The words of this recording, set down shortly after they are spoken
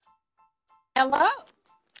Hello.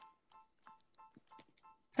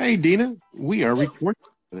 Hey, Dina, we are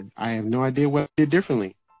recording. I have no idea what I did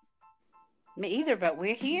differently. Me either, but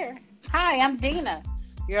we're here. Hi, I'm Dina,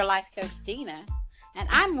 your life coach Dina, and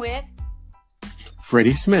I'm with.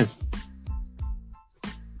 Freddie Smith.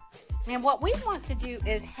 And what we want to do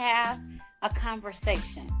is have a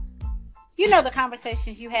conversation. You know the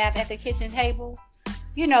conversations you have at the kitchen table?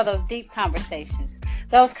 You know those deep conversations.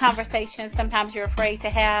 Those conversations sometimes you're afraid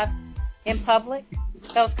to have in public.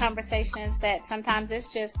 Those conversations that sometimes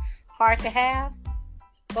it's just hard to have.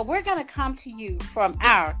 But we're going to come to you from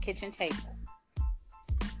our kitchen table.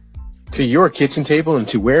 To your kitchen table and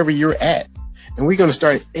to wherever you're at. And we're going to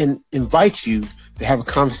start and invite you to have a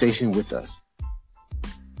conversation with us.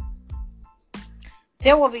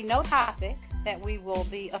 There will be no topic that we will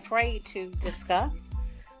be afraid to discuss.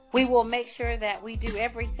 We will make sure that we do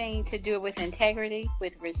everything to do it with integrity,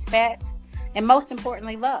 with respect, and most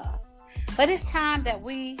importantly, love. But it's time that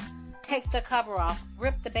we take the cover off,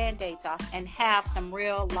 rip the Band-Aids off, and have some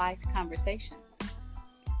real life conversations.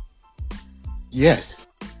 Yes,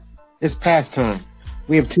 it's past time.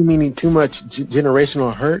 We have too much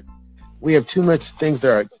generational hurt. We have too much things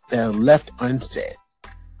that are left unsaid.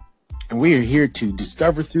 And we are here to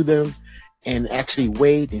discover through them and actually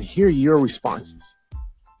wait and hear your responses.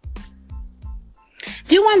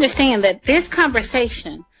 Do understand that this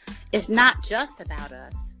conversation is not just about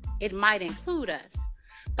us. It might include us,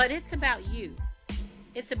 but it's about you.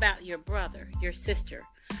 It's about your brother, your sister,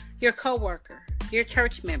 your coworker, your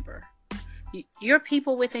church member, your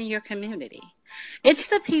people within your community. It's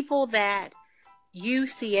the people that you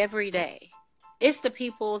see every day. It's the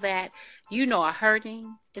people that you know are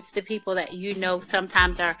hurting. It's the people that you know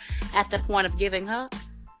sometimes are at the point of giving up.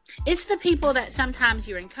 It's the people that sometimes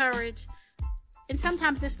you encourage. And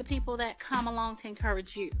sometimes it's the people that come along to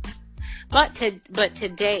encourage you. But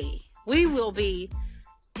today, we will be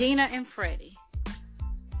Dina and Freddie.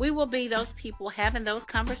 We will be those people having those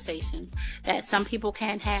conversations that some people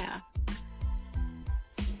can't have.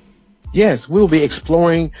 Yes, we'll be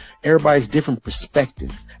exploring everybody's different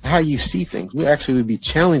perspective, how you see things. We actually will be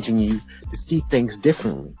challenging you to see things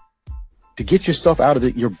differently, to get yourself out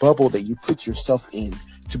of your bubble that you put yourself in,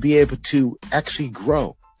 to be able to actually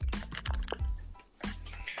grow.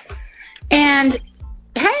 And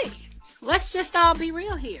hey, let's just all be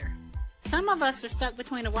real here. Some of us are stuck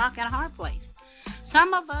between a rock and a hard place.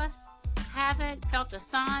 Some of us haven't felt the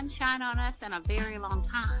sun shine on us in a very long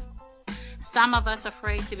time. Some of us are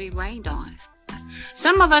afraid to be rained on.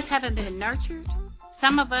 Some of us haven't been nurtured.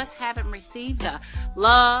 Some of us haven't received the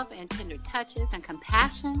love and tender touches and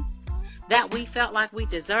compassion that we felt like we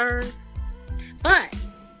deserved. But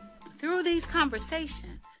through these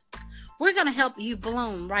conversations, we're going to help you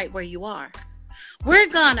bloom right where you are. We're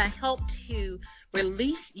going to help to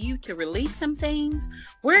release some things.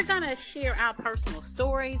 We're going to share our personal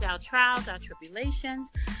stories, our trials, our tribulations.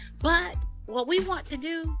 But what we want to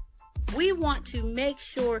do, we want to make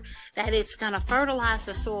sure that it's going to fertilize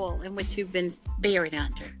the soil in which you've been buried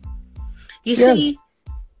under. You see,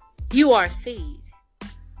 you are seed,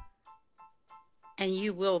 and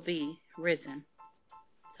you will be risen.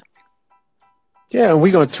 Yeah, and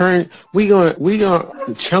we're gonna challenge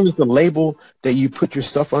the label that you put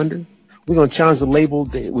yourself under. We're gonna challenge the label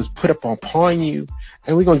that was put upon you,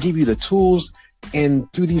 and we're gonna give you the tools.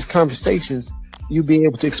 And through these conversations, you'll be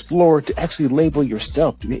able to explore, to actually label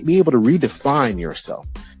yourself, to be able to redefine yourself,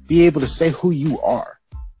 be able to say who you are.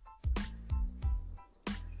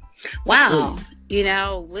 Wow. You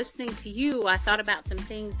know, listening to you, I thought about some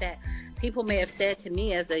things that people may have said to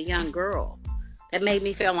me as a young girl that made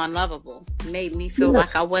me feel unlovable, made me feel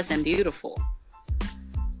like I wasn't beautiful,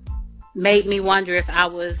 made me wonder if I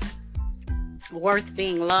was worth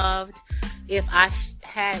being loved, if I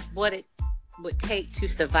had what it would take to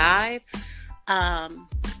survive.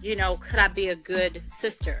 You know, could I be a good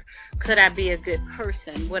sister? Could I be a good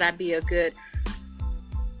person? Would I be a good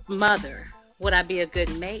mother? Would I be a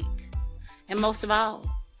good mate? And most of all,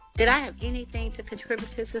 did I have anything to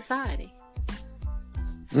contribute to society?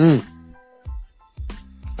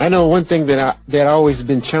 I know one thing that always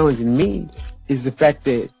been challenging me is the fact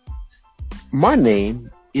that my name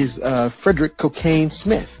is Frederick Cocaine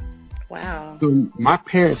Smith. Wow. So my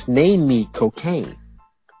parents named me Cocaine.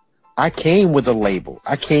 I came with a label.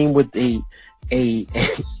 I came with I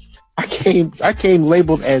came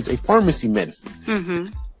labeled as a pharmacy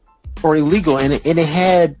medicine or illegal, and it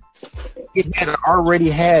had already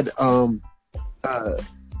had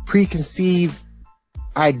preconceived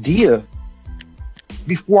idea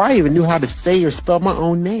before I even knew how to say or spell my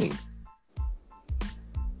own name.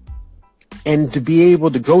 And to be able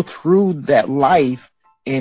to go through that life